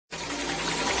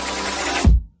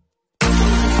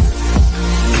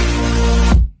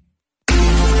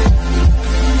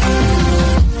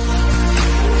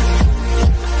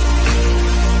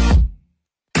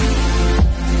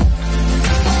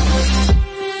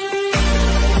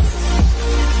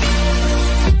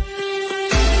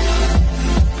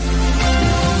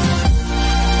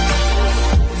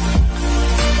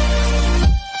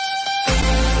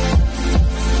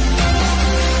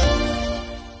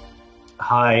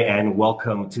and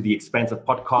welcome to the Expansive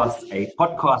Podcast, a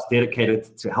podcast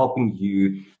dedicated to helping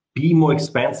you be more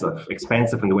expansive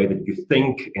in the way that you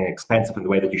think and expansive in the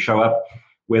way that you show up,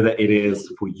 whether it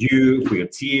is for you, for your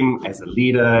team, as a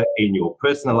leader, in your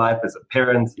personal life, as a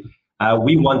parent.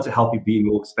 We want to help you be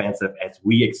more expansive as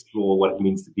we explore what it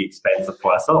means to be expansive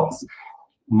for ourselves.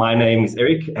 My name is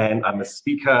Eric, and I'm a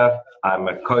speaker, I'm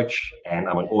a coach, and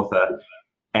I'm an author,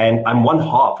 and I'm one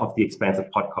half of the Expansive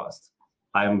Podcast.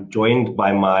 I'm joined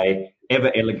by my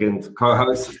ever-elegant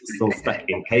co-host, still stuck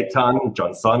in Cape Town,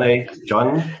 John Sane.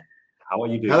 John, how are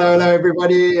you doing? Hello,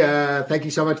 everybody. Thank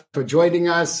you so much for joining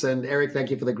us. And Eric,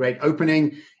 thank you for the great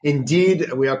opening.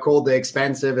 Indeed, we are called The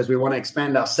Expansive as we want to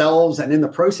expand ourselves. And in the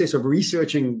process of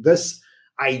researching this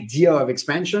idea of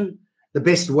expansion, the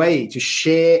best way to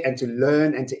share and to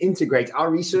learn and to integrate our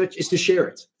research is to share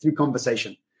it through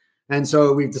conversation. And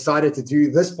so we've decided to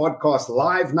do this podcast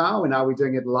live now, and now we're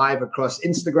doing it live across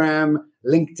Instagram,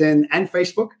 LinkedIn, and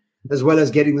Facebook, as well as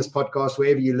getting this podcast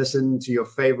wherever you listen to your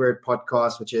favorite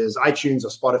podcast, which is iTunes or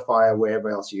Spotify or wherever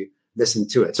else you listen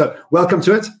to it. So welcome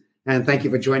to it, and thank you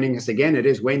for joining us again. It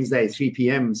is Wednesday, 3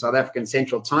 p.m. South African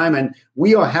Central Time, and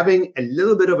we are having a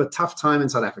little bit of a tough time in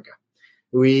South Africa.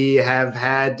 We have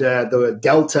had the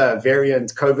Delta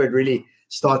variant COVID really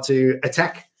start to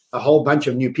attack a whole bunch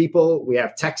of new people. We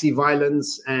have taxi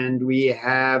violence, and we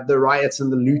have the riots and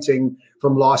the looting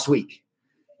from last week.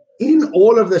 In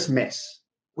all of this mess,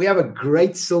 we have a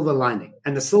great silver lining.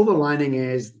 And the silver lining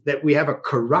is that we have a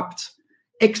corrupt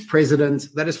ex-president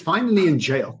that is finally in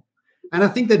jail. And I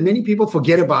think that many people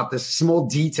forget about this small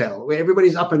detail where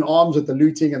everybody's up in arms with the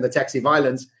looting and the taxi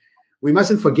violence. We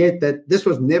mustn't forget that this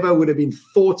would have been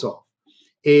thought of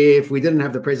if we didn't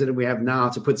have the president we have now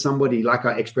to put somebody like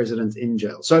our ex-president in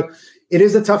jail. So it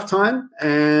is a tough time,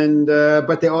 and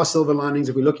but there are silver linings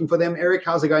if we're looking for them. Eric,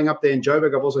 how's it going up there in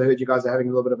Joburg? I've also heard you guys are having a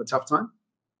little bit of a tough time.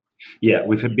 Yeah,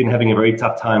 we've been having a very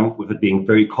tough time with it being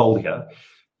very cold here.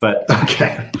 But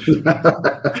okay.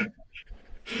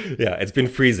 Yeah, it's been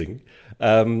freezing.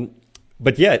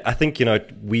 But yeah, I think,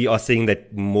 we are seeing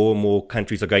that more and more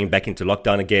countries are going back into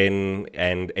lockdown again.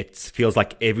 And it feels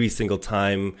like every single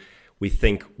time we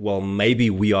think, well, maybe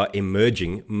we are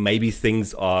emerging, maybe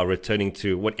things are returning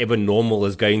to whatever normal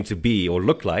is going to be or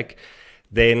look like,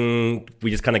 then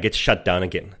we just kind of get shut down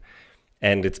again.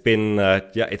 And it's been,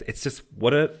 it's just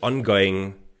what an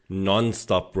ongoing,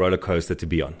 non-stop roller coaster to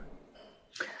be on.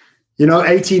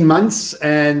 18 months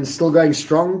and still going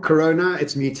strong, Corona.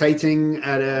 It's mutating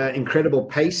at an incredible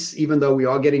pace, even though we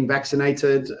are getting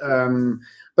vaccinated.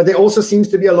 But there also seems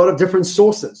to be a lot of different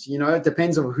sources. It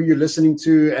depends on who you're listening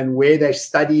to and where they've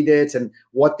studied it and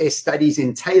what their studies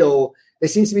entail. There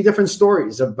seems to be different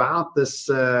stories about this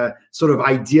sort of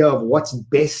idea of what's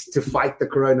best to fight the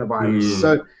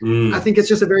coronavirus. I think it's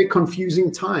just a very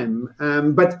confusing time.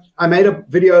 But I made a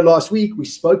video last week. We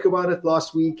spoke about it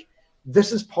last week.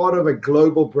 This is part of a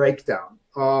global breakdown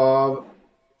of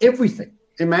everything.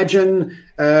 Imagine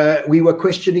we were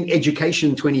questioning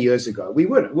education 20 years ago. We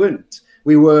weren't.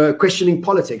 We were questioning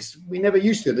politics. We never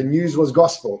used to. The news was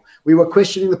gospel. We were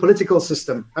questioning the political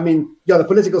system. The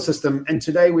political system. And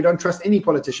today we don't trust any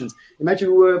politicians.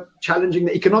 Imagine we were challenging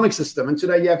the economic system. And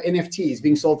today you have NFTs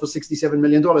being sold for $67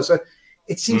 million. So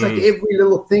it seems like every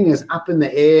little thing is up in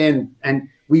the air and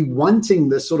we wanting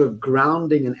this sort of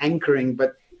grounding and anchoring,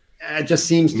 but it just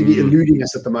seems to be eluding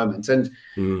us at the moment. And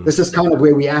this is kind of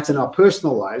where we're at in our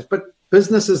personal lives. But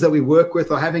businesses that we work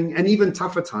with are having an even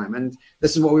tougher time. And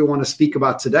this is what we want to speak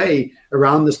about today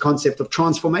around this concept of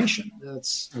transformation.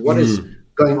 It's what is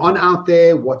going on out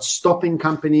there, what's stopping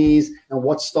companies, and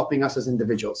what's stopping us as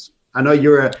individuals. I know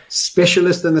you're a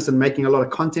specialist in this and making a lot of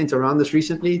content around this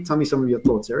recently. Tell me some of your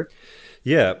thoughts, Eric.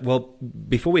 Yeah, well,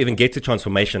 before we even get to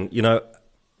transformation,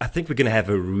 I think we're going to have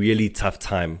a really tough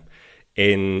time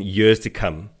in years to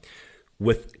come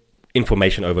with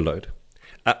information overload.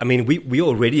 We're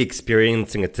already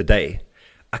experiencing it today.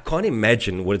 I can't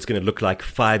imagine what it's going to look like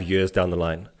 5 years down the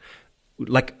line.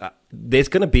 There's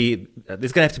going to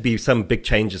have to be some big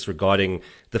changes regarding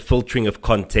the filtering of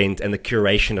content and the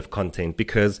curation of content,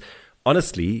 because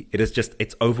honestly,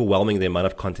 it's overwhelming the amount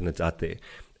of content that's out there.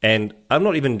 And I'm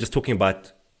not even just talking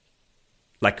about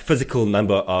like physical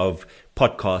number of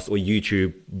podcasts or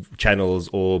YouTube channels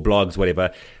or blogs,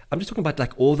 whatever. I'm just talking about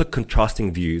like all the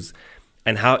contrasting views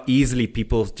and how easily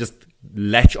people just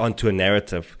latch onto a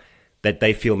narrative that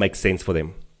they feel makes sense for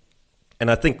them.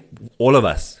 And I think all of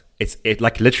us,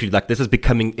 literally this is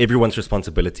becoming everyone's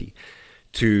responsibility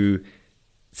to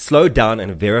slow down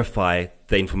and verify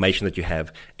the information that you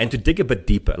have and to dig a bit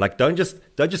deeper. Like don't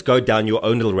just go down your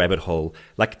own little rabbit hole.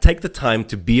 Like take the time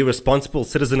to be a responsible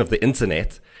citizen of the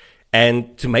internet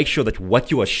and to make sure that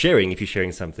what you are sharing, if you're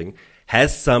sharing something,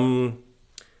 has some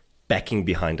backing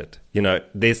behind it.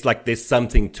 There's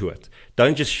something to it.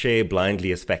 Don't just share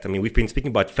blindly as fact. I mean, we've been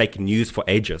speaking about fake news for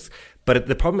ages, but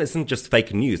the problem isn't just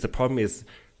fake news. The problem is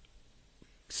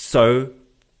so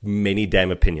many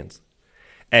damn opinions.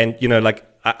 And,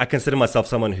 I consider myself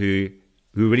someone who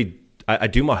really, I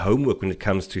do my homework when it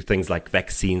comes to things like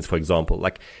vaccines, for example.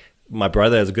 Like, my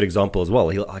brother is a good example as well.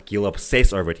 He'll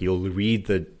obsess over it. He'll read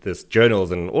this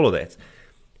journals and all of that.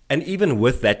 And even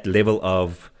with that level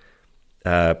of,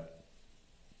 I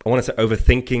want to say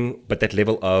overthinking, but that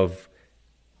level of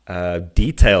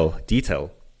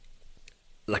detail,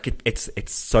 like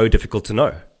it's so difficult to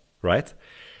know, right?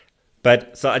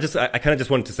 But so I kind of just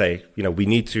wanted to say, we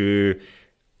need to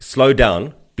slow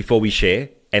down before we share.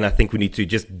 And I think we need to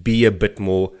just be a bit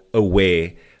more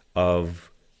aware of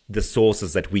the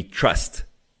sources that we trust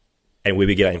and where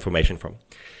we get our information from.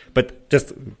 But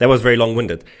just, that was very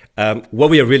long-winded. What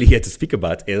we are really here to speak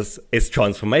about is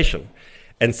transformation.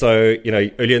 And so,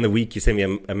 earlier in the week, you sent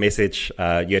me a message.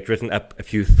 You had written up a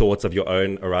few thoughts of your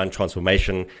own around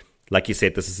transformation. Like you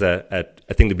said, this is a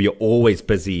thing to be always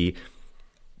busy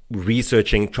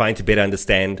researching, trying to better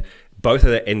understand, both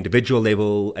at an individual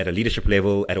level, at a leadership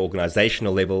level, at an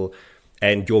organizational level.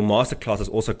 And your masterclass is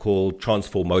also called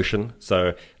Transformotion.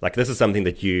 So, this is something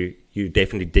that you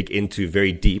definitely dig into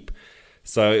very deep.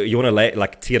 So you want to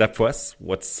tee it up for us?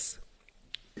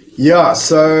 Yeah,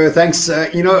 so thanks.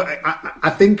 I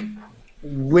think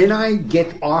when I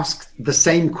get asked the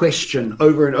same question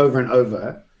over and over and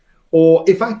over, or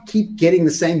if I keep getting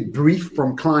the same brief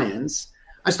from clients,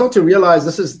 I start to realize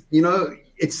this is,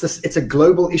 it's a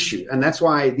global issue. And that's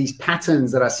why these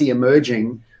patterns that I see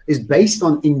emerging is based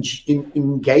on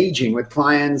engaging with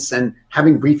clients and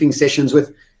having briefing sessions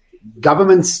with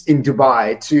governments in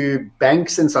Dubai, to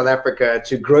banks in South Africa,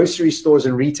 to grocery stores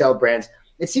and retail brands.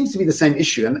 It seems to be the same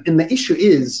issue. And the issue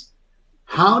is,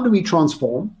 how do we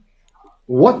transform?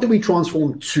 What do we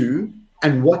transform to?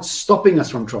 And what's stopping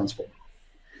us from transforming?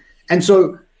 And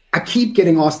so I keep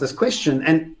getting asked this question,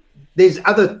 and there's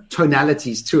other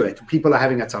tonalities to it. People are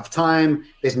having a tough time.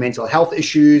 There's mental health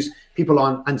issues. People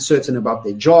are uncertain about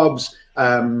their jobs,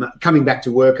 coming back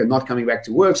to work and not coming back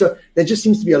to work. So there just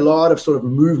seems to be a lot of sort of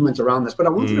movement around this. But I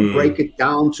wanted to break it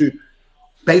down to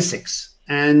basics.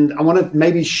 And I want to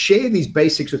maybe share these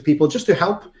basics with people just to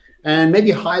help, and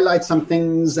maybe highlight some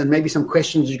things and maybe some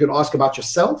questions you could ask about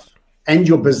yourself and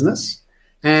your business.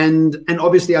 And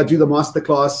obviously I do the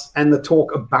masterclass and the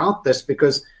talk about this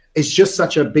because it's just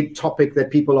such a big topic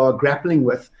that people are grappling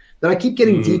with, that I keep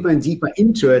getting deeper and deeper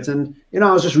into it. And,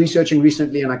 I was just researching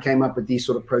recently and I came up with these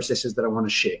sort of processes that I want to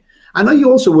share. I know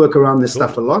you also work around this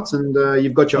stuff a lot, and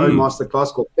you've got your own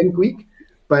masterclass called Think Week.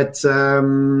 But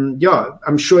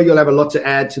I'm sure you'll have a lot to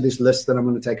add to this list that I'm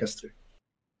going to take us through.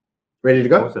 Ready to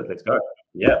go? Awesome. Let's go.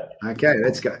 Yeah. Okay,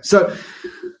 let's go. So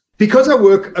because I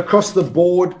work across the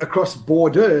board, across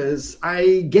borders,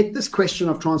 I get this question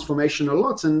of transformation a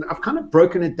lot. And I've kind of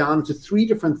broken it down to 3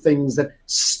 different things that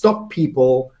stop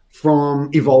people from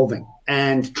evolving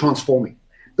and transforming.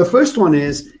 The first one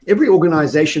is, every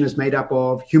organization is made up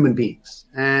of human beings.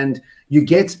 And you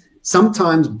get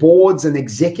sometimes boards and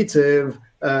execs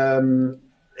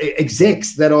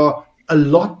that are a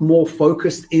lot more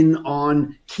focused in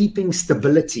on keeping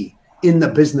stability in the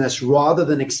business rather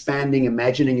than expanding,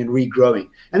 imagining, and regrowing.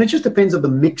 And it just depends on the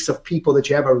mix of people that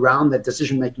you have around that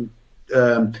decision-making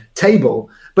table.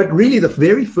 But really, the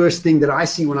very first thing that I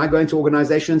see when I go into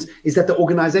organizations is that the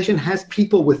organization has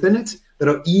people within it that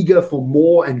are eager for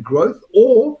more and growth,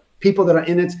 or people that are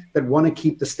in it that want to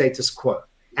keep the status quo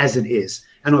as it is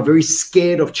and are very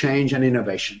scared of change and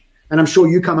innovation. And I'm sure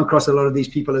you come across a lot of these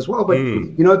people as well.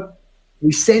 But,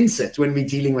 we sense it when we're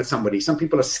dealing with somebody. Some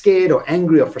people are scared or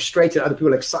angry or frustrated. Other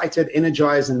people are excited,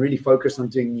 energized, and really focused on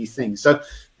doing new things. So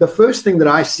the first thing that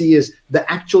I see is the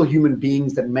actual human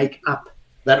beings that make up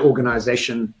that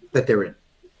organization that they're in.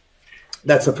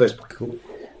 That's the first point. Cool.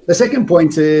 The second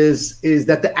point is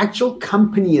that the actual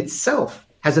company itself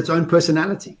has its own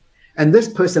personality. And this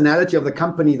personality of the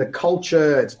company, the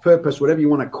culture, its purpose, whatever you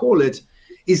want to call it,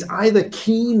 is either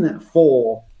keen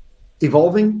for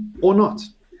evolving or not.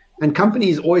 And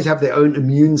companies always have their own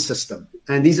immune system.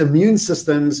 And these immune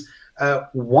systems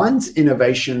want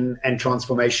innovation and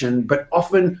transformation, but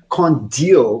often can't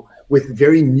deal with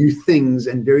very new things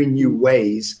and very new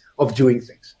ways of doing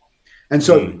things. And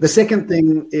so the second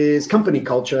thing is company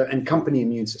culture and company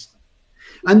immune system.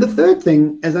 And the third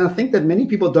thing, as I think that many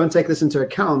people don't take this into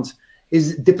account,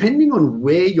 is depending on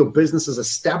where your business is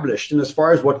established and as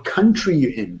far as what country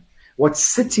you're in, what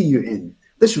city you're in,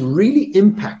 this really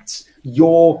impacts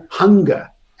your hunger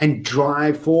and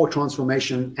drive for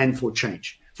transformation and for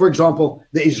change. For example,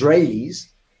 the Israelis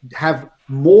have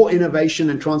more innovation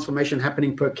and transformation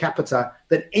happening per capita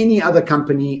than any other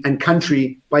company and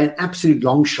country by an absolute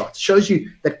long shot. Shows you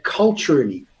that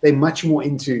culturally, they're much more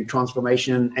into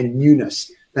transformation and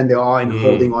newness than they are in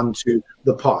holding on to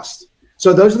the past.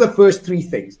 So those are the first three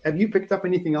things. Have you picked up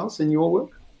anything else in your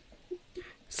work?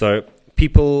 So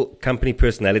people, company,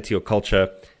 personality, or culture,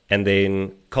 and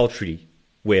then culturally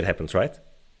where it happens, right?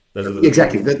 Those are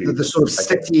exactly the sort of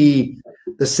city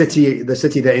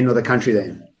they're in or the country they're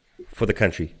in. For the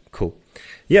country, cool.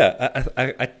 Yeah,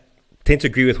 I tend to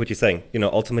agree with what you're saying.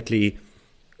 Ultimately,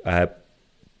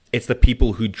 it's the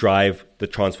people who drive the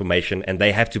transformation, and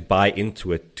they have to buy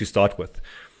into it to start with.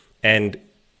 And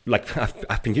like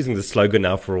I've been using this slogan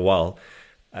now for a while,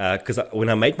 because when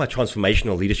I made my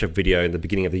transformational leadership video in the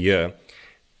beginning of the year,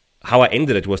 how I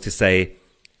ended it was to say,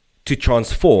 to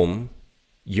transform,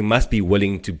 you must be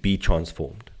willing to be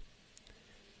transformed,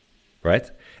 right?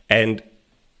 And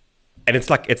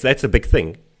that's a big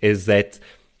thing, is that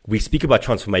we speak about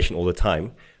transformation all the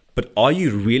time, but are you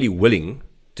really willing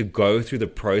to go through the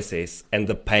process and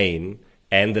the pain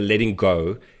and the letting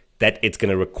go that it's going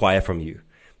to require from you,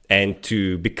 and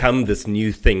to become this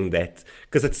new thing that,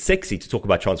 because it's sexy to talk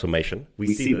about transformation.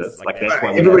 We see this. That's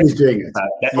why everybody's doing it.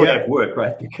 That's why it work,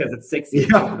 right? Because it's sexy to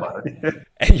talk about it.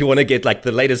 And you want to get like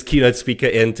the latest keynote speaker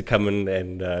in to come in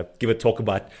and give a talk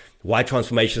about why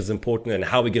transformation is important and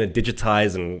how we're going to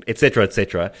digitize and et cetera, et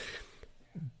cetera.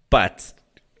 But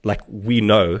like, we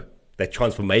know that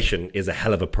transformation is a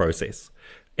hell of a process.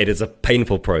 It is a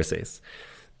painful process.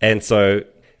 And so,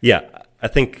 yeah, I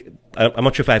think, I'm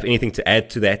not sure if I have anything to add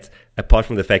to that, apart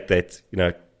from the fact that,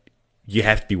 you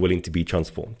have to be willing to be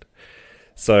transformed.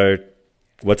 So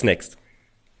what's next?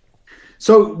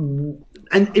 So,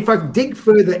 and if I dig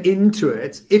further into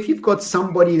it, if you've got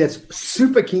somebody that's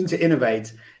super keen to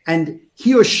innovate and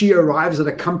he or she arrives at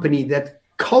a company that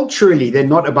culturally they're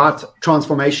not about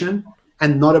transformation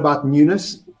and not about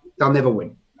newness, they'll never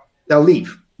win. They'll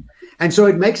leave. And so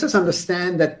it makes us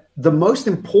understand that the most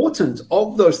important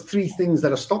of those three things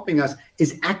that are stopping us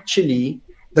is actually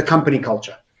the company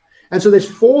culture. And so there's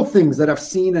four things that I've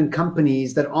seen in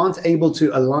companies that aren't able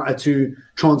to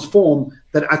transform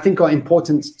that I think are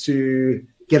important to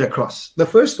get across. The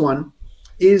first one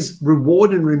is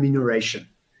reward and remuneration.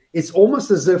 It's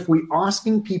almost as if we're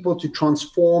asking people to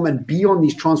transform and be on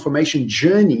these transformation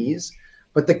journeys,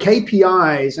 but the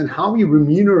KPIs and how we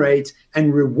remunerate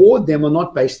and reward them are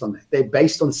not based on that. They're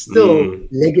based on still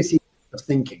legacy of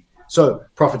thinking. So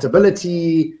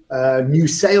profitability, new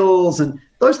sales, and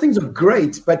those things are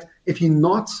great. But if you're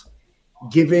not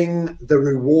giving the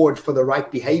reward for the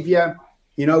right behavior,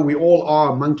 we all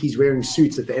are monkeys wearing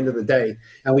suits at the end of the day,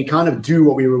 and we kind of do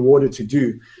what we're rewarded to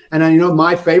do. And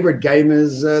my favorite game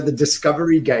is the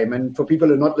Discovery game. And for people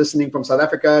who are not listening from South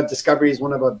Africa, Discovery is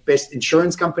one of our best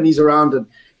insurance companies around, and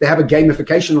they have a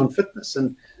gamification on fitness.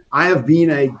 And I have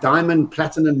been a Diamond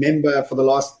Platinum member for the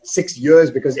last 6 years,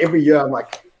 because every year I'm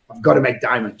like, I've got to make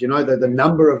Diamond. The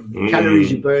number of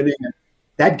calories you're burning. And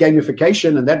that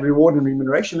gamification and that reward and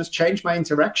remuneration has changed my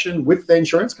interaction with the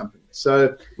insurance company.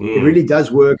 So it really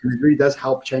does work, and it really does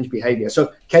help change behavior.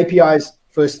 So KPIs,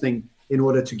 first thing, in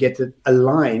order to get it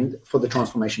aligned for the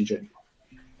transformation journey.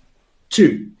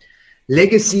 2,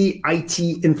 legacy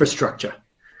IT infrastructure.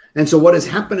 And so what has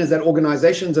happened is that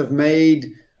organizations have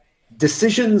made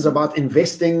decisions about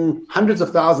investing hundreds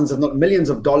of thousands, if not millions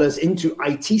of dollars into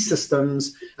IT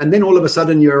systems. And then all of a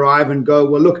sudden you arrive and go,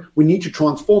 well, look, we need to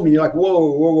transform. And you're like,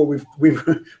 whoa,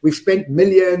 we've spent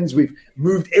millions. We've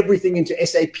moved everything into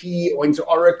SAP or into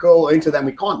Oracle or into them.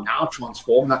 We can't now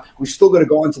transform. Now, we've still got to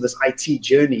go into this IT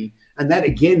journey. And that,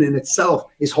 again, in itself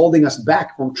is holding us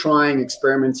back from trying,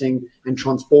 experimenting, and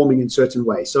transforming in certain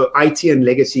ways. So IT and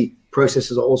legacy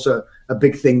processes are also a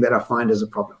big thing that I find as a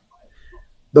problem.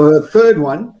 The third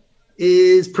one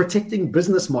is protecting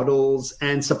business models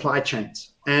and supply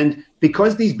chains. And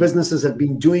because these businesses have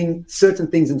been doing certain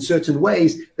things in certain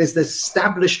ways, there's the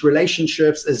established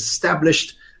relationships,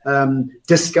 established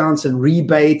discounts and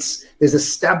rebates, there's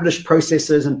established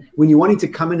processes. And when you're wanting to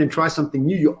come in and try something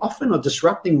new, you often are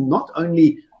disrupting not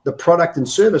only the product and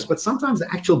service, but sometimes the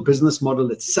actual business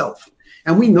model itself.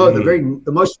 And we know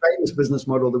the most famous business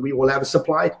model that we all have is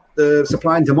supply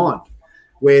and demand,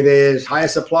 where there's higher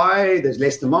supply, there's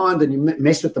less demand, and you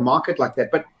mess with the market like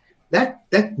that. But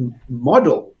that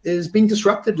model is being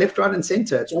disrupted left, right, and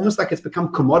center. It's almost like it's become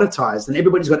commoditized and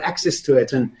everybody's got access to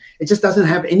it. And it just doesn't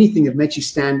have anything that makes you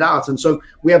stand out. And so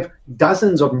we have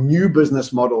dozens of new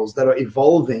business models that are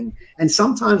evolving. And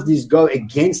sometimes these go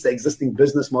against the existing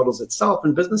business models itself.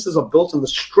 And businesses are built on the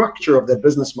structure of their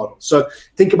business model. So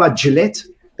think about Gillette.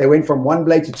 They went from 1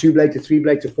 blade to 2 blade to 3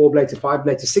 blade to 4 blade to 5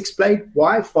 blade to 6 blade.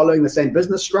 Why? Following the same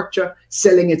business structure,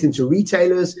 selling it into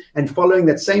retailers, and following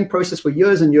that same process for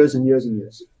years and years and years and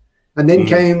years. And then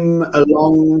came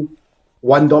along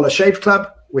 $1 Shave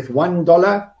Club with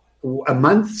 $1 a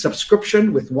month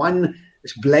subscription with one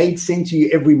blade sent to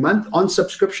you every month on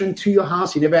subscription to your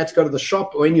house. You never had to go to the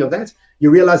shop or any of that.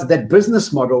 You realize that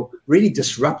business model really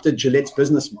disrupted Gillette's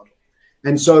business model.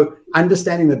 And so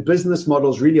understanding that business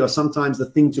models really are sometimes the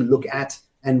thing to look at.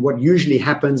 And what usually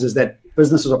happens is that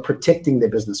businesses are protecting their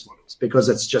business models because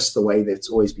it's just the way that it's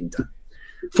always been done.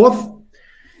 Fourth,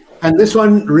 and this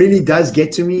one really does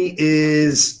get to me,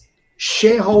 is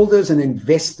shareholders and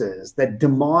investors that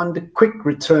demand quick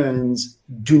returns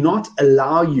do not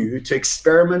allow you to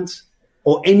experiment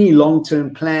or any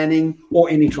long-term planning or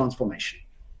any transformation.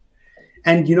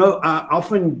 And, I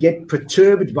often get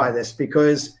perturbed by this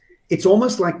because it's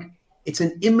almost like it's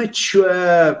an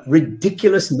immature,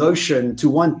 ridiculous notion to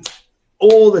want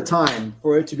all the time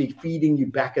for it to be feeding you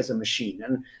back as a machine.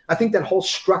 And I think that whole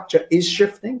structure is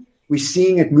shifting. We're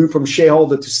seeing it move from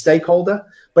shareholder to stakeholder.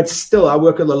 But still, I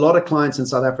work with a lot of clients in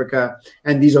South Africa,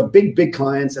 and these are big, big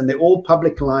clients, and they're all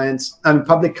public clients and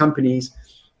public companies,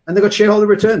 and they've got shareholder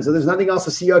returns. So there's nothing else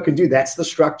the CEO can do. That's the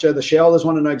structure. The shareholders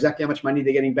want to know exactly how much money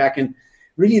they're getting back. And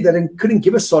really, they couldn't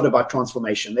give a sod about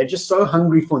transformation. They're just so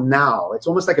hungry for now. It's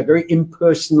almost like a very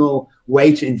impersonal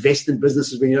way to invest in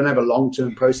businesses when you don't have a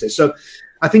long-term process. So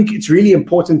I think it's really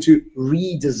important to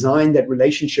redesign that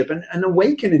relationship and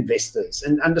awaken investors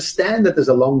and understand that there's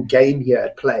a long game here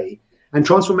at play. And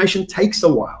transformation takes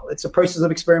a while. It's a process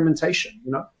of experimentation,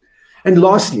 And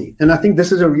lastly, and I think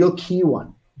this is a real key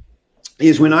one,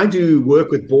 is when I do work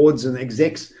with boards and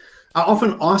execs, I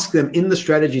often ask them in the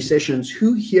strategy sessions,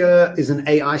 who here is an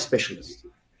AI specialist?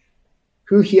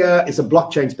 Who here is a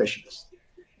blockchain specialist?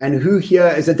 And who here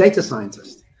is a data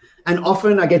scientist? And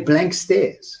often I get blank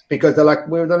stares because they're like,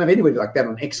 we don't have anybody like that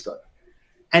on Exco.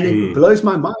 And it blows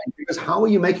my mind because how are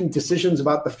you making decisions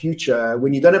about the future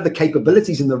when you don't have the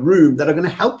capabilities in the room that are going to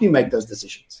help you make those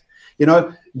decisions?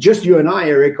 Just you and I,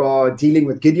 Eric, are dealing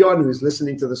with Gideon, who's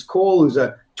listening to this call, who's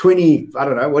a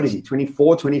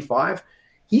 24, 25.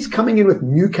 He's coming in with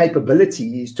new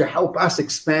capabilities to help us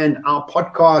expand our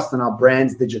podcast and our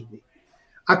brands digitally.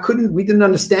 We didn't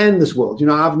understand this world.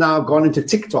 I've now gone into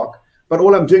TikTok, but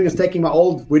all I'm doing is taking my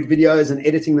old videos and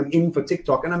editing them in for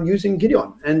TikTok, and I'm using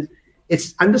Gideon. And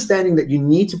it's understanding that you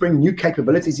need to bring new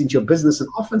capabilities into your business. And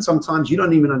often, sometimes you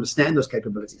don't even understand those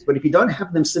capabilities. But if you don't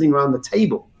have them sitting around the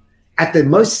table at the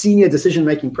most senior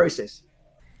decision-making process.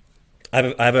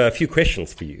 I have a few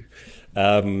questions for you.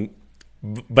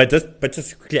 But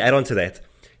just quickly add on to that.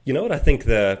 You know what I think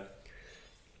there's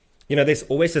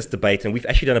always this debate, and we've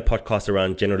actually done a podcast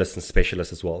around generalists and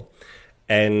specialists as well.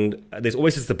 And there's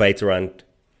always this debate around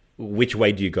which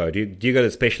way do you go? Do you go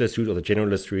the specialist route or the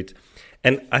generalist route?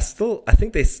 And I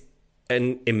think there's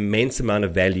an immense amount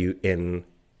of value in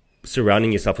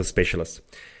surrounding yourself with specialists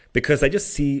because they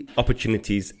just see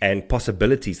opportunities and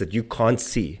possibilities that you can't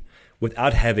see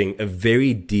without having a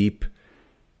very deep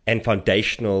and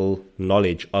foundational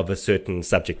knowledge of a certain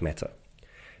subject matter.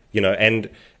 And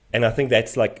I think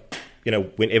that's like,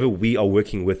 whenever we are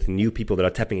working with new people that are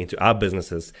tapping into our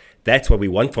businesses, that's what we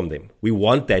want from them. We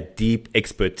want that deep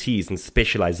expertise and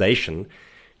specialization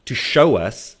to show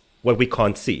us what we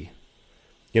can't see,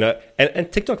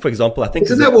 and TikTok, for example, I think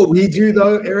isn't that what we do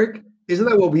though, Eric? Isn't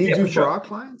that what we do for our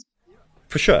clients?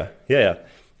 For sure. Yeah.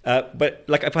 But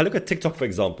like if I look at TikTok, for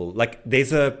example, like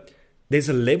there's a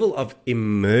level of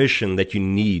immersion that you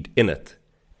need in it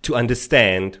to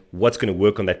understand what's going to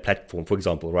work on that platform, for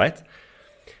example, right?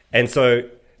 And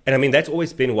I mean, that's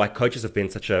always been why coaches have been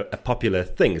such a popular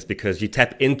thing, is because you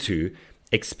tap into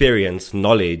experience,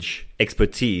 knowledge,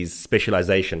 expertise,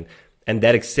 specialization, and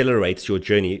that accelerates your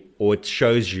journey, or it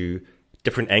shows you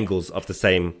different angles of the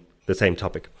same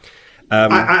topic.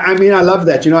 I mean, I love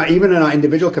that. Even in our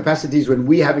individual capacities, when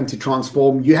we're having to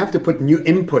transform, you have to put new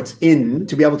input in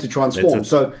to be able to transform.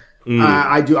 So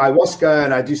I do ayahuasca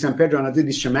and I do San Pedro and I do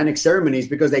these shamanic ceremonies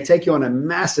because they take you on a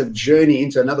massive journey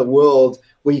into another world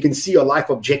where you can see your life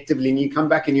objectively and you come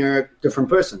back and you're a different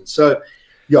person. So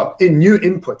in new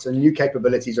inputs and new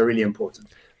capabilities are really important.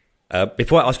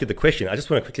 Before I ask you the question, I just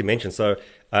want to quickly mention, so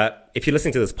if you're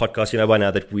listening to this podcast, you know by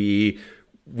now that we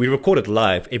we record it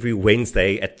live every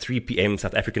Wednesday at 3 p.m.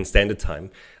 South African Standard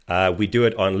Time. We do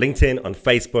it on LinkedIn, on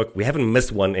Facebook. We haven't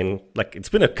missed one in, it's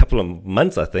been a couple of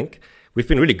months, I think. We've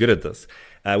been really good at this.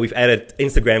 We've added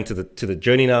Instagram to the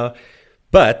journey now.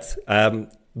 But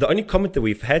the only comment that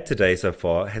we've had today so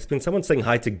far has been someone saying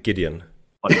hi to Gideon.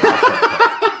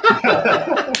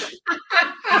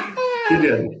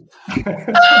 Gideon.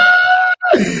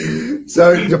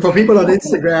 So for people on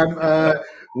Instagram,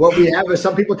 what we have is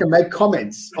some people can make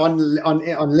comments on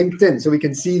LinkedIn so we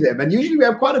can see them. And usually we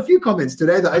have quite a few comments.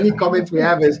 Today, the only comment we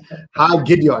have is hi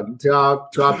Gideon to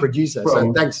our producer.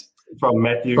 So thanks. From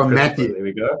Matthew. Matthew. There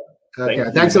we go.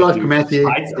 Okay. Thanks a lot, Matthew.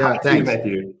 Hi, thanks.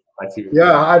 Matthew.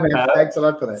 Yeah, hi, man. Thanks a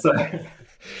lot for that.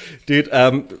 Dude,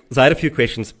 so I had a few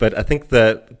questions, but I think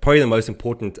probably the most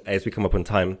important as we come up on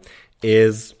time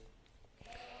is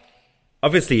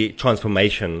obviously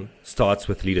transformation starts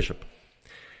with leadership.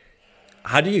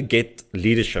 How do you get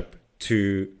leadership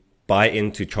to buy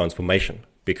into transformation?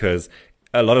 Because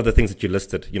a lot of the things that you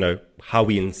listed, how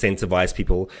we incentivize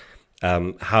people,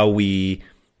 how we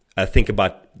think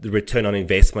about the return on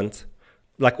investment,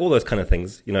 like all those kind of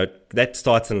things, that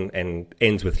starts and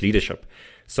ends with leadership.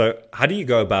 So how do you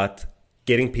go about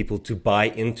getting people to buy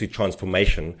into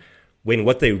transformation when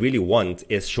what they really want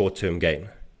is short-term gain?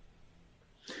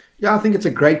 Yeah, I think it's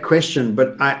a great question,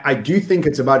 but I do think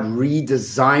it's about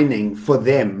redesigning for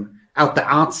them at the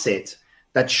outset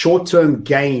that short-term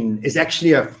gain is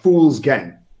actually a fool's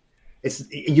game.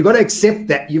 You got to accept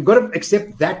that. You've got to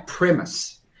accept that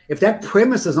premise. If that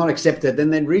premise is not accepted,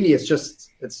 then really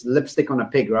it's lipstick on a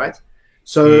pig, right?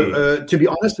 So to be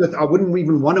honest I wouldn't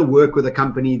even want to work with a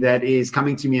company that is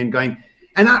coming to me and going,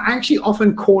 and I actually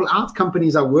often call out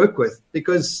companies I work with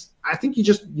because I think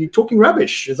you're talking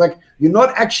rubbish. It's like you're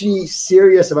not actually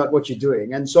serious about what you're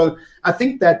doing. And so I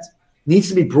think that needs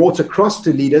to be brought across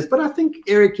to leaders. But I think,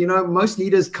 Eric, most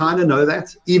leaders kind of know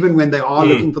that, even when they are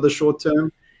looking for the short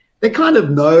term. They kind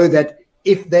of know that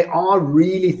if they are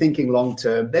really thinking long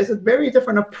term, there's a very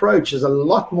different approach. There's a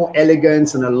lot more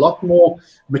elegance and a lot more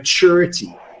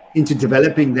maturity into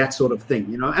developing that sort of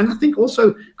thing, And I think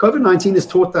also COVID-19 has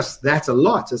taught us that a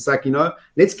lot. It's like,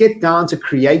 let's get down to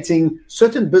creating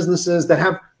certain businesses that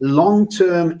have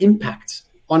long-term impact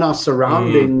on our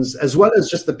surroundings, as well as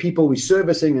just the people we're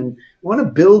servicing, and want to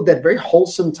build that very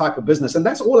wholesome type of business. And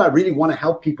that's all I really want to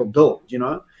help people build,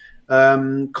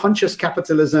 Conscious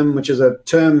capitalism, which is a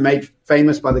term made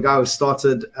famous by the guy who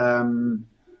started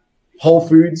Whole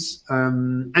Foods.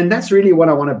 And that's really what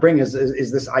I want to bring is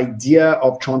this idea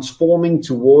of transforming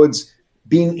towards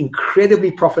being incredibly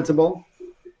profitable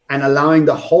and allowing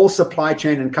the whole supply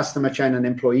chain and customer chain and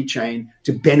employee chain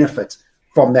to benefit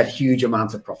from that huge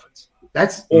amount of profits.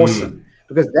 That's awesome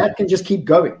because that can just keep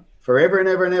going forever and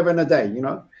ever and ever and a day,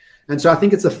 And so I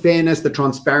think it's the fairness, the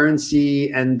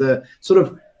transparency, and the sort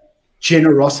of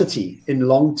generosity in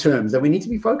long terms that we need to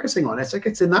be focusing on. It's like,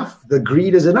 it's enough. The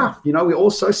greed is enough. We're all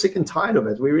so sick and tired of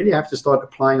it. We really have to start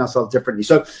applying ourselves differently.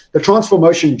 So the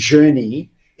transformation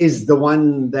journey is the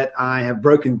one that I have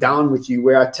broken down with you,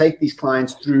 where I take these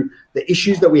clients through the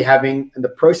issues that we're having and the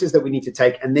process that we need to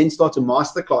take, and then start to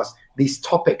masterclass these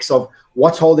topics of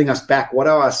what's holding us back, what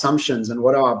are our assumptions and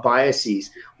what are our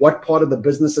biases, what part of the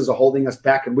businesses are holding us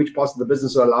back and which parts of the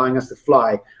business are allowing us to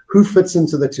fly, who fits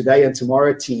into the today and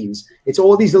tomorrow teams. It's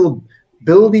all these little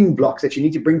building blocks that you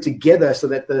need to bring together so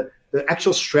that the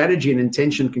actual strategy and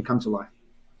intention can come to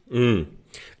life.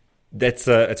 That's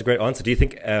a great answer. Do you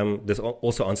think this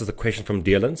also answers the question from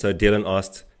Dylan? So Dylan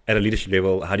asked, at a leadership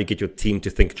level, how do you get your team to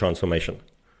think transformation?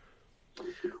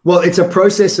 Well, it's a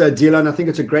process, Dylan. I think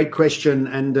it's a great question.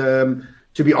 And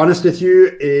to be honest with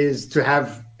you, is to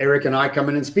have Eric and I come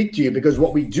in and speak to you, because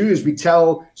what we do is we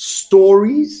tell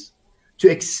stories to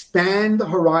expand the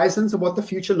horizons of what the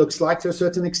future looks like to a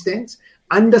certain extent,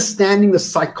 understanding the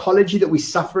psychology that we're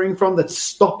suffering from that's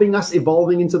stopping us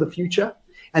evolving into the future,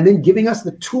 and then giving us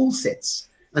the tool sets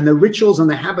and the rituals and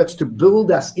the habits to build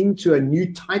us into a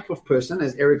new type of person,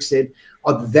 as Eric said,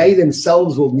 or they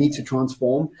themselves will need to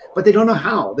transform, but they don't know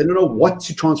how. They don't know what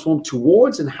to transform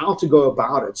towards and how to go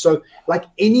about it. So like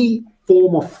any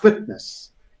form of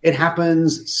fitness, it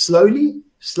happens slowly.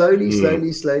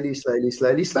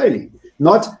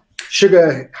 Not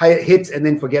sugar hit and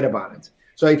then forget about it.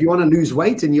 So if you want to lose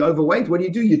weight and you're overweight, what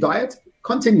do? You diet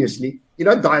continuously. You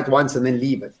don't diet once and then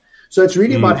leave it. So it's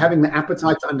really about having the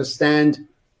appetite to understand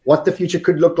what the future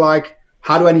could look like,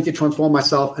 how do I need to transform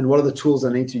myself, and what are the tools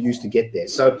I need to use to get there.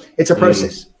 So it's a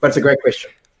process, but it's a great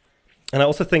question. And I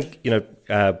also think,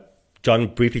 John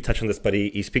briefly touched on this, but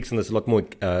he speaks on this a lot more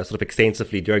sort of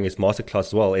extensively during his masterclass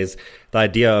as well, is the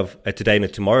idea of a today and a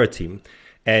tomorrow team.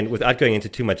 And without going into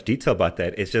too much detail about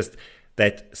that, it's just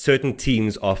that certain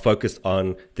teams are focused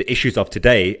on the issues of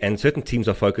today and certain teams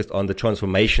are focused on the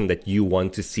transformation that you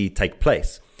want to see take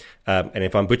place. And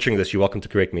if I'm butchering this, you're welcome to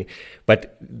correct me.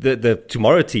 But the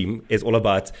tomorrow team is all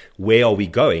about where are we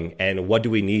going and what do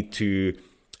we need to,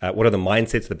 what are the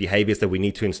mindsets, the behaviors that we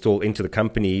need to install into the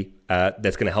company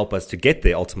that's going to help us to get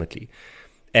there ultimately.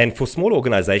 And for small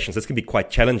organizations, this can be quite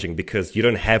challenging because you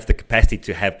don't have the capacity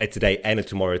to have a today and a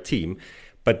tomorrow team.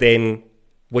 But then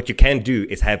what you can do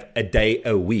is have a day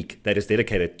a week that is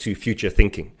dedicated to future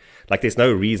thinking. Like there's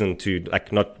no reason to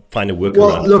like not find a workaround.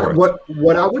 Well, look,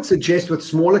 what I would suggest with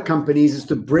smaller companies is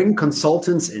to bring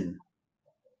consultants in.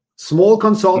 Small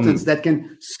consultants that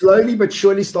can slowly but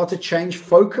surely start to change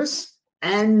focus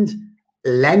and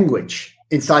language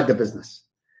inside the business.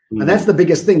 And that's the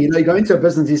biggest thing. You go into a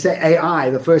business, you say AI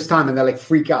the first time and they're like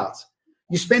freak out.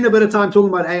 You spend a bit of time talking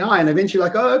about AI and eventually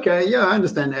like, oh, okay, yeah, I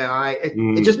understand AI.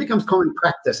 It just becomes common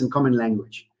practice and common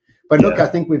language. But look, I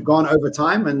think we've gone over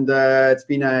time and it's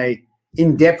been a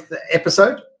in-depth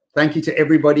episode. Thank you to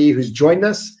everybody who's joined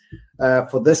us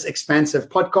for this expansive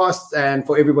podcast and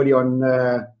for everybody on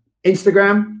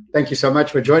Instagram. Thank you so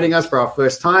much for joining us for our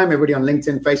first time. Everybody on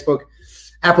LinkedIn, Facebook,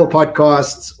 Apple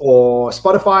Podcasts, or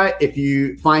Spotify. If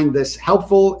you find this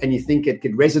helpful and you think it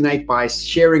could resonate by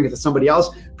sharing it with somebody else,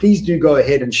 please do go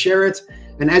ahead and share it.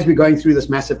 And as we're going through this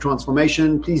massive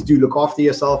transformation, please do look after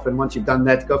yourself. And once you've done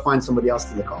that, go find somebody else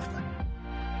to look after.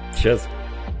 Cheers.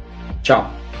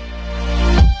 Ciao.